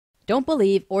Don't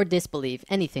believe or disbelieve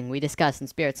anything we discuss in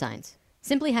spirit science.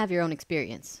 Simply have your own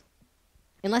experience.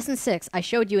 In Lesson 6, I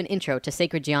showed you an intro to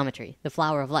sacred geometry, the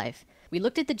flower of life. We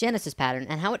looked at the Genesis pattern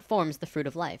and how it forms the fruit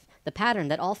of life, the pattern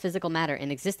that all physical matter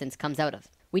in existence comes out of.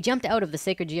 We jumped out of the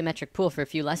sacred geometric pool for a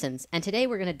few lessons, and today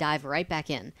we're going to dive right back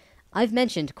in. I've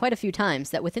mentioned quite a few times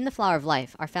that within the flower of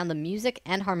life are found the music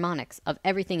and harmonics of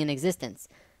everything in existence.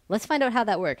 Let's find out how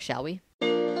that works, shall we?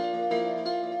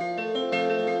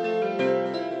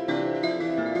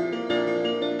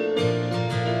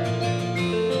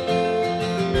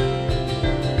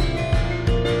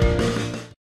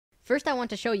 First, I want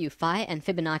to show you phi and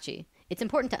Fibonacci. It's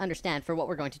important to understand for what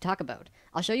we're going to talk about.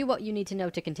 I'll show you what you need to know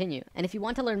to continue, and if you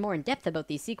want to learn more in depth about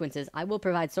these sequences, I will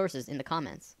provide sources in the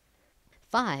comments.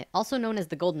 Phi, also known as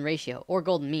the golden ratio or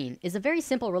golden mean, is a very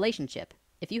simple relationship.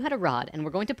 If you had a rod and were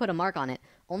going to put a mark on it,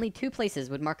 only two places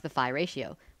would mark the phi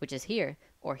ratio, which is here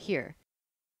or here.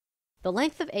 The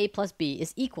length of A plus B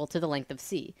is equal to the length of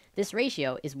C. This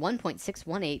ratio is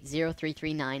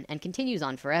 1.6180339 and continues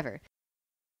on forever.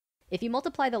 If you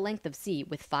multiply the length of C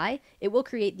with phi, it will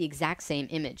create the exact same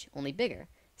image, only bigger.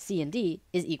 C and D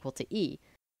is equal to E.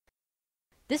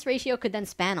 This ratio could then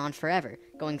span on forever,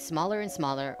 going smaller and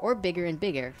smaller or bigger and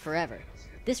bigger forever.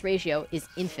 This ratio is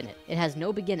infinite. It has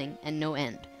no beginning and no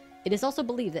end. It is also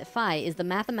believed that phi is the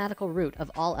mathematical root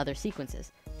of all other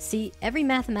sequences. See, every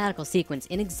mathematical sequence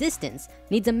in existence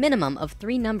needs a minimum of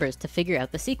 3 numbers to figure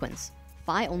out the sequence.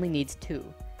 Phi only needs 2.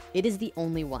 It is the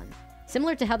only one.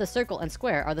 Similar to how the circle and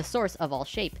square are the source of all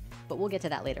shape, but we'll get to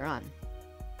that later on.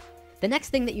 The next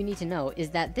thing that you need to know is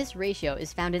that this ratio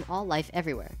is found in all life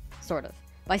everywhere. Sort of.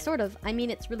 By sort of, I mean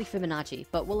it's really Fibonacci,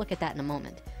 but we'll look at that in a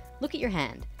moment. Look at your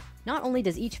hand. Not only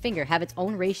does each finger have its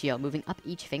own ratio moving up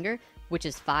each finger, which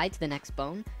is phi to the next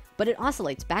bone, but it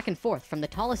oscillates back and forth from the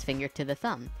tallest finger to the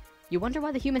thumb. You wonder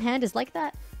why the human hand is like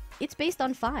that? It's based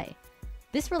on phi.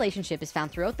 This relationship is found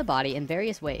throughout the body in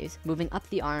various ways, moving up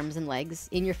the arms and legs,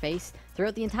 in your face,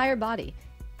 throughout the entire body.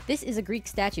 This is a Greek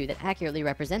statue that accurately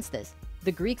represents this.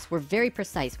 The Greeks were very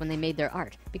precise when they made their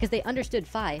art, because they understood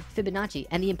phi, Fibonacci,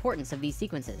 and the importance of these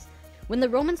sequences. When the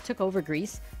Romans took over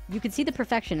Greece, you could see the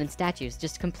perfection in statues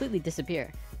just completely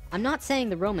disappear. I'm not saying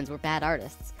the Romans were bad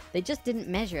artists, they just didn't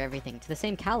measure everything to the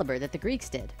same caliber that the Greeks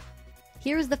did.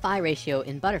 Here is the phi ratio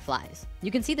in butterflies. You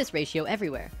can see this ratio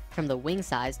everywhere, from the wing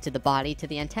size to the body to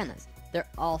the antennas. They're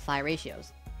all phi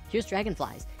ratios. Here's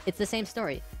dragonflies. It's the same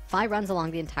story. Phi runs along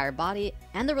the entire body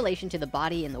and the relation to the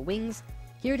body and the wings.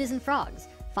 Here it is in frogs.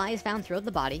 Phi is found throughout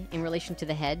the body in relation to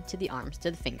the head, to the arms,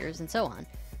 to the fingers, and so on.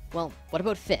 Well, what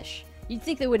about fish? You'd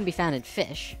think they wouldn't be found in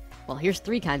fish. Well, here's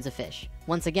 3 kinds of fish.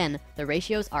 Once again, the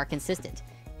ratios are consistent.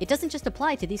 It doesn't just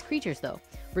apply to these creatures though.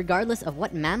 Regardless of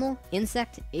what mammal,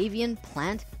 insect, avian,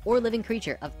 plant, or living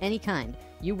creature of any kind,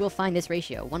 you will find this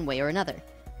ratio one way or another.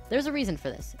 There's a reason for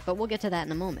this, but we'll get to that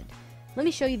in a moment. Let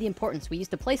me show you the importance we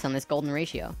used to place on this golden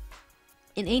ratio.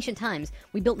 In ancient times,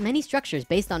 we built many structures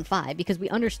based on phi because we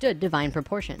understood divine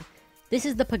proportion. This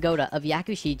is the pagoda of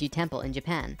Yakushiji Temple in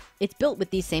Japan. It's built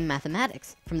with these same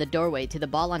mathematics, from the doorway to the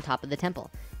ball on top of the temple.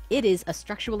 It is a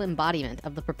structural embodiment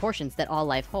of the proportions that all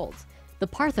life holds. The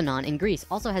Parthenon in Greece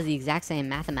also has the exact same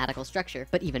mathematical structure,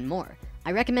 but even more.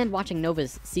 I recommend watching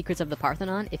Nova's Secrets of the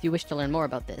Parthenon if you wish to learn more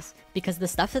about this, because the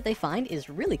stuff that they find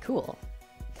is really cool.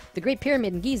 The Great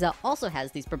Pyramid in Giza also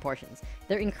has these proportions.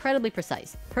 They're incredibly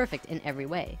precise, perfect in every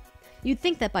way. You'd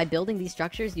think that by building these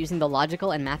structures using the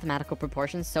logical and mathematical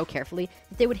proportions so carefully,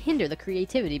 that they would hinder the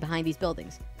creativity behind these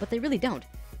buildings, but they really don't.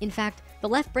 In fact, the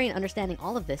left brain understanding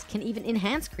all of this can even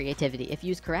enhance creativity if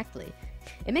used correctly.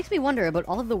 It makes me wonder about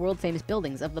all of the world-famous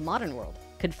buildings of the modern world.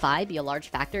 Could phi be a large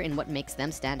factor in what makes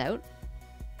them stand out?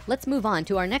 Let's move on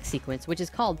to our next sequence, which is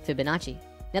called Fibonacci.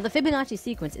 Now, the Fibonacci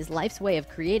sequence is life's way of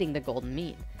creating the golden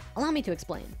mean. Allow me to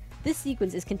explain. This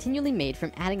sequence is continually made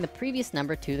from adding the previous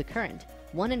number to the current.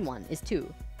 1 and 1 is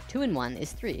 2. 2 and 1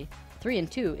 is 3. 3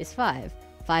 and 2 is 5.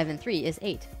 5 and 3 is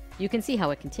 8. You can see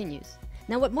how it continues.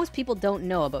 Now, what most people don't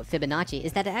know about Fibonacci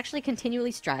is that it actually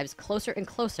continually strives closer and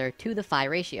closer to the phi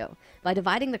ratio. By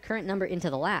dividing the current number into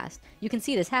the last, you can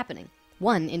see this happening.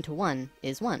 1 into 1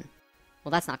 is 1.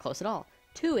 Well, that's not close at all.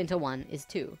 2 into 1 is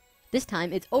 2. This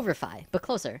time it's over phi, but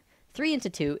closer. 3 into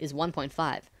 2 is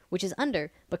 1.5, which is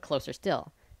under, but closer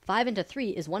still. 5 into 3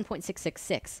 is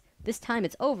 1.666. This time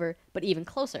it's over, but even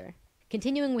closer.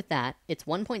 Continuing with that, it's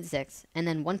 1.6, and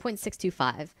then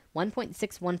 1.625,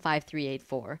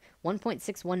 1.615384,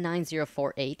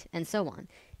 1.619048, and so on.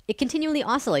 It continually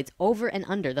oscillates over and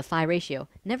under the phi ratio,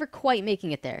 never quite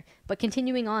making it there, but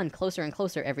continuing on closer and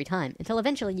closer every time, until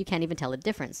eventually you can't even tell the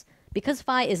difference. Because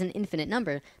phi is an infinite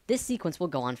number, this sequence will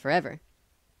go on forever.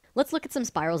 Let's look at some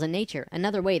spirals in nature,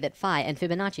 another way that phi and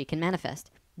Fibonacci can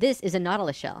manifest. This is a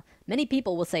nautilus shell. Many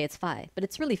people will say it's phi, but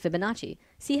it's really Fibonacci.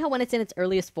 See how when it's in its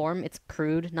earliest form, it's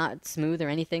crude, not smooth or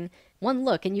anything? One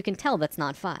look and you can tell that's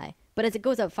not phi. But as it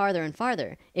goes out farther and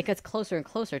farther, it gets closer and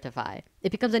closer to phi.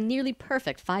 It becomes a nearly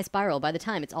perfect phi spiral by the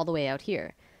time it's all the way out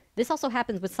here. This also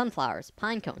happens with sunflowers,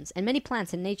 pine cones, and many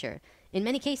plants in nature. In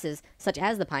many cases, such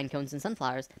as the pine cones and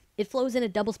sunflowers, it flows in a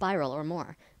double spiral or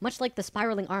more, much like the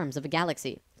spiraling arms of a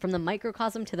galaxy. From the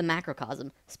microcosm to the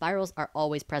macrocosm, spirals are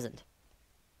always present.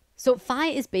 So phi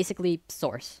is basically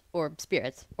source, or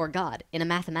spirit, or God, in a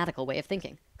mathematical way of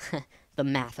thinking. The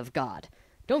math of God.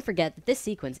 Don't forget that this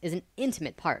sequence is an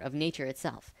intimate part of nature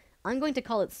itself. I'm going to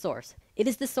call it source. It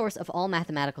is the source of all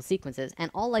mathematical sequences,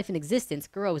 and all life in existence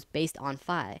grows based on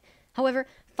phi. However,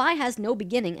 phi has no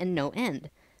beginning and no end.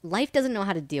 Life doesn't know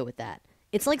how to deal with that.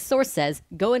 It's like source says,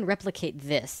 go and replicate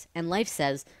this, and life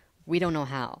says, we don't know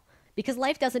how. Because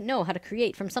life doesn't know how to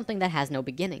create from something that has no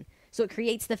beginning. So it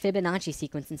creates the Fibonacci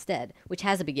sequence instead, which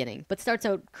has a beginning, but starts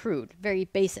out crude, very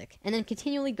basic, and then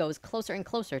continually goes closer and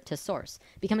closer to source,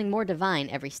 becoming more divine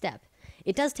every step.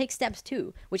 It does take steps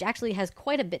too, which actually has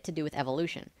quite a bit to do with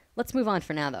evolution. Let's move on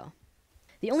for now though.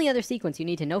 The only other sequence you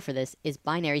need to know for this is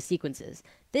binary sequences.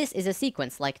 This is a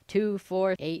sequence like 2,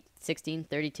 4, 8, 16,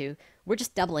 32. We're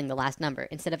just doubling the last number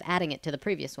instead of adding it to the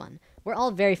previous one. We're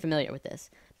all very familiar with this.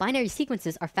 Binary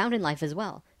sequences are found in life as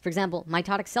well. For example,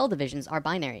 mitotic cell divisions are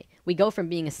binary. We go from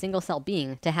being a single cell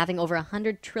being to having over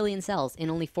 100 trillion cells in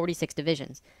only 46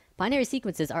 divisions. Binary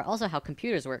sequences are also how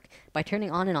computers work, by turning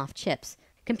on and off chips.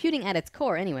 Computing at its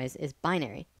core anyways is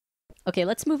binary. Okay,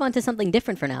 let's move on to something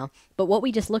different for now, but what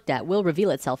we just looked at will reveal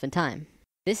itself in time.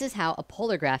 This is how a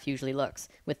polar graph usually looks,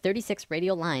 with 36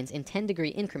 radial lines in 10-degree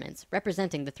increments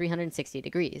representing the 360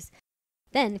 degrees.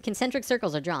 Then, concentric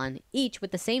circles are drawn, each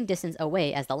with the same distance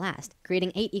away as the last,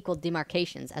 creating 8 equal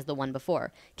demarcations as the one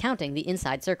before, counting the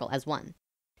inside circle as 1.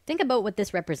 Think about what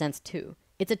this represents too.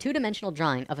 It's a two-dimensional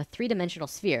drawing of a three-dimensional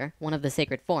sphere, one of the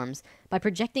sacred forms, by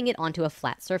projecting it onto a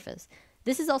flat surface.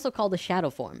 This is also called a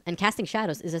shadow form, and casting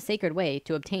shadows is a sacred way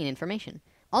to obtain information.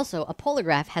 Also, a polar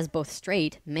graph has both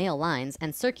straight, male lines,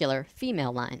 and circular,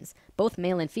 female lines, both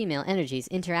male and female energies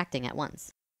interacting at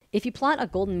once. If you plot a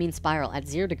golden mean spiral at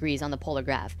 0 degrees on the polar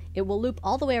graph, it will loop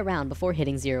all the way around before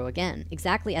hitting 0 again,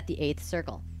 exactly at the 8th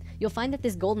circle. You'll find that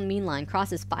this golden mean line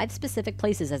crosses 5 specific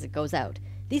places as it goes out.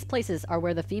 These places are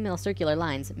where the female circular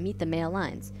lines meet the male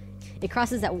lines. It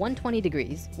crosses at 120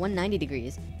 degrees, 190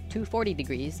 degrees, 240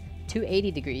 degrees,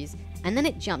 280 degrees, and then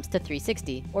it jumps to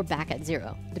 360, or back at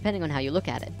 0, depending on how you look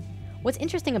at it. What's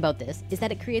interesting about this is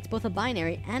that it creates both a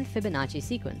binary and Fibonacci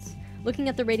sequence. Looking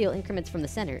at the radial increments from the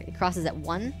center, it crosses at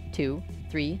 1, 2,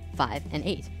 3, 5, and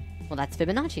 8. Well, that's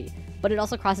Fibonacci, but it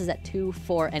also crosses at 2,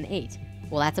 4, and 8.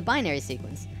 Well, that's a binary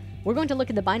sequence. We're going to look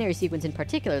at the binary sequence in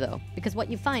particular though, because what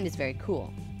you find is very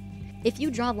cool. If you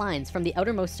draw lines from the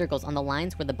outermost circles on the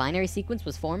lines where the binary sequence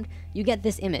was formed, you get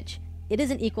this image. It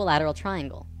is an equilateral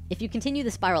triangle. If you continue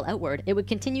the spiral outward, it would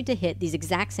continue to hit these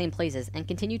exact same places and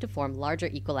continue to form larger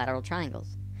equilateral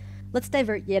triangles. Let's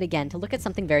divert yet again to look at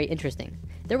something very interesting.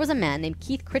 There was a man named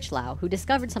Keith Critchlow who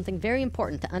discovered something very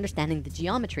important to understanding the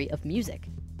geometry of music.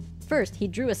 First, he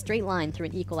drew a straight line through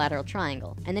an equilateral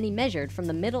triangle, and then he measured from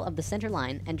the middle of the center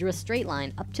line and drew a straight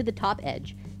line up to the top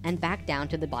edge and back down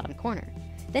to the bottom corner.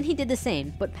 Then he did the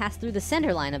same, but passed through the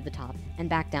center line of the top and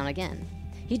back down again.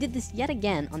 He did this yet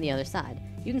again on the other side.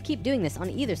 You can keep doing this on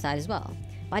either side as well.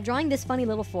 By drawing this funny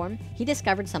little form, he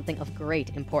discovered something of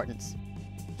great importance.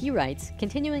 He writes,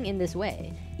 continuing in this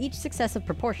way, each successive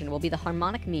proportion will be the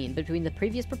harmonic mean between the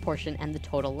previous proportion and the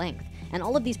total length, and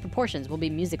all of these proportions will be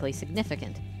musically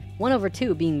significant.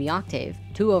 1/2 being the octave,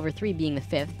 2/3 being the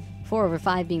fifth,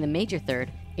 4/5 being the major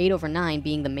third, 8/9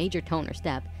 being the major tone or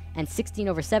step, and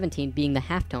 16/17 being the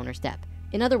half tone or step.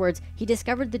 In other words, he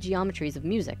discovered the geometries of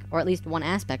music, or at least one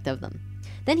aspect of them.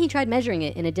 Then he tried measuring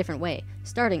it in a different way,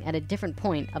 starting at a different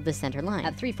point of the center line.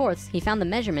 At 3/4, he found the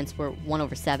measurements were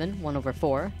 1/7,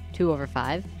 1/4,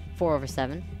 2/5,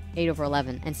 4/7,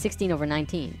 8/11, and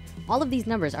 16/19. All of these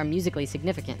numbers are musically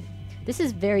significant. This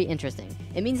is very interesting.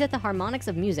 It means that the harmonics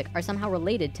of music are somehow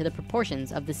related to the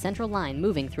proportions of the central line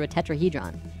moving through a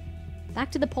tetrahedron. Back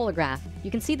to the polar graph,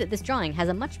 you can see that this drawing has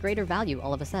a much greater value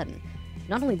all of a sudden.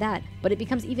 Not only that, but it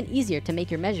becomes even easier to make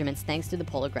your measurements thanks to the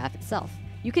polar graph itself.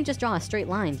 You can just draw a straight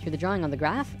line through the drawing on the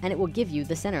graph, and it will give you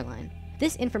the center line.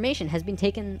 This information has been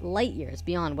taken light years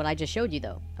beyond what I just showed you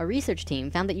though. A research team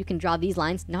found that you can draw these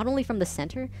lines not only from the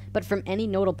center, but from any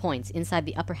nodal points inside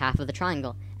the upper half of the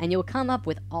triangle, and you'll come up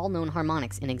with all known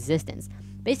harmonics in existence.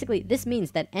 Basically, this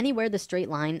means that anywhere the straight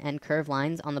line and curved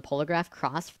lines on the polar graph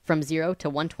cross from 0 to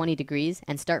 120 degrees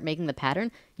and start making the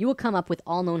pattern, you will come up with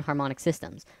all known harmonic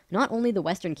systems. Not only the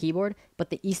Western keyboard,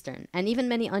 but the Eastern, and even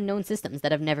many unknown systems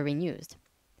that have never been used.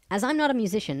 As I'm not a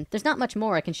musician, there's not much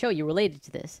more I can show you related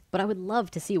to this, but I would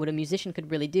love to see what a musician could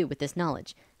really do with this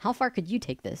knowledge. How far could you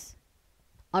take this?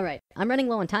 Alright, I'm running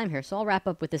low on time here, so I'll wrap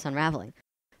up with this unraveling.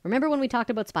 Remember when we talked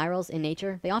about spirals in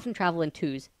nature? They often travel in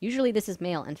twos. Usually this is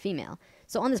male and female.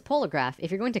 So on this polar graph,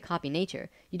 if you're going to copy nature,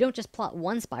 you don't just plot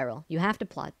one spiral, you have to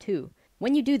plot two.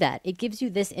 When you do that, it gives you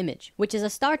this image, which is a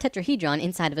star tetrahedron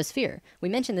inside of a sphere. We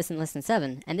mentioned this in lesson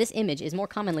 7, and this image is more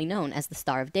commonly known as the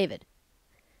Star of David.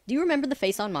 Do you remember the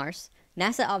face on Mars?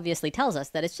 NASA obviously tells us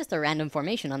that it's just a random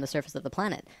formation on the surface of the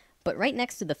planet. But right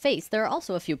next to the face, there are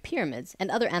also a few pyramids and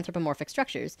other anthropomorphic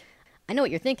structures. I know what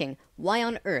you're thinking. Why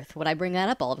on earth would I bring that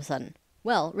up all of a sudden?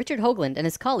 Well, Richard Hoagland and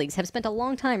his colleagues have spent a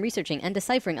long time researching and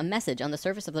deciphering a message on the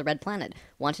surface of the red planet.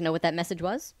 Want to know what that message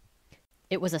was?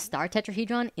 It was a star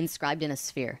tetrahedron inscribed in a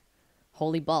sphere.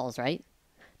 Holy balls, right?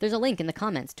 There's a link in the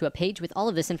comments to a page with all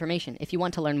of this information if you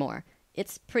want to learn more.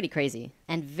 It's pretty crazy,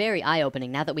 and very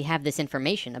eye-opening now that we have this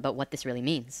information about what this really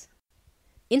means.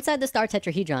 Inside the star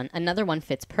tetrahedron, another one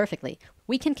fits perfectly.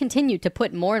 We can continue to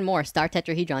put more and more star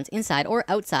tetrahedrons inside or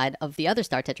outside of the other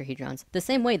star tetrahedrons, the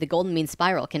same way the golden mean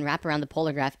spiral can wrap around the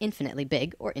polar graph infinitely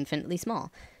big or infinitely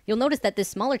small. You'll notice that this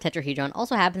smaller tetrahedron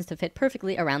also happens to fit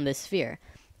perfectly around this sphere.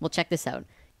 Well, check this out.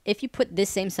 If you put this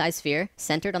same size sphere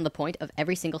centered on the point of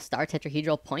every single star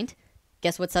tetrahedral point,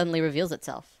 guess what suddenly reveals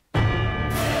itself?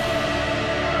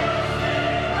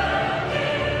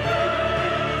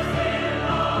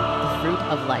 Fruit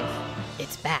of life.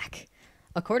 It's back.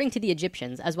 According to the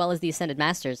Egyptians, as well as the Ascended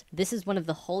Masters, this is one of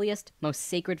the holiest, most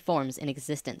sacred forms in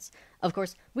existence. Of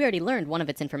course, we already learned one of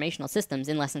its informational systems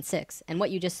in lesson 6, and what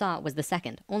you just saw was the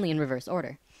second, only in reverse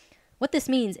order. What this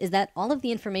means is that all of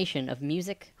the information of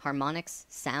music, harmonics,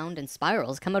 sound, and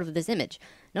spirals come out of this image.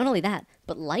 Not only that,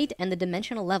 but light and the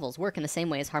dimensional levels work in the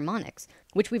same way as harmonics,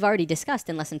 which we've already discussed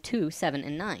in lesson 2, 7,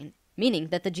 and 9. Meaning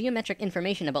that the geometric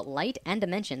information about light and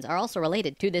dimensions are also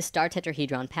related to this star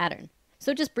tetrahedron pattern.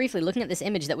 So just briefly looking at this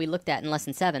image that we looked at in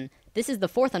lesson 7, this is the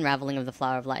fourth unraveling of the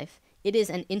flower of life. It is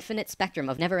an infinite spectrum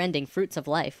of never-ending fruits of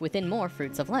life within more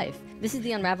fruits of life. This is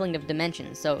the unraveling of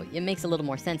dimensions, so it makes a little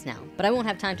more sense now, but I won't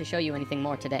have time to show you anything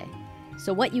more today.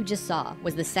 So what you just saw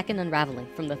was the second unraveling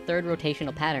from the third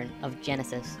rotational pattern of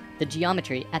Genesis, the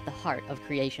geometry at the heart of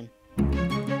creation.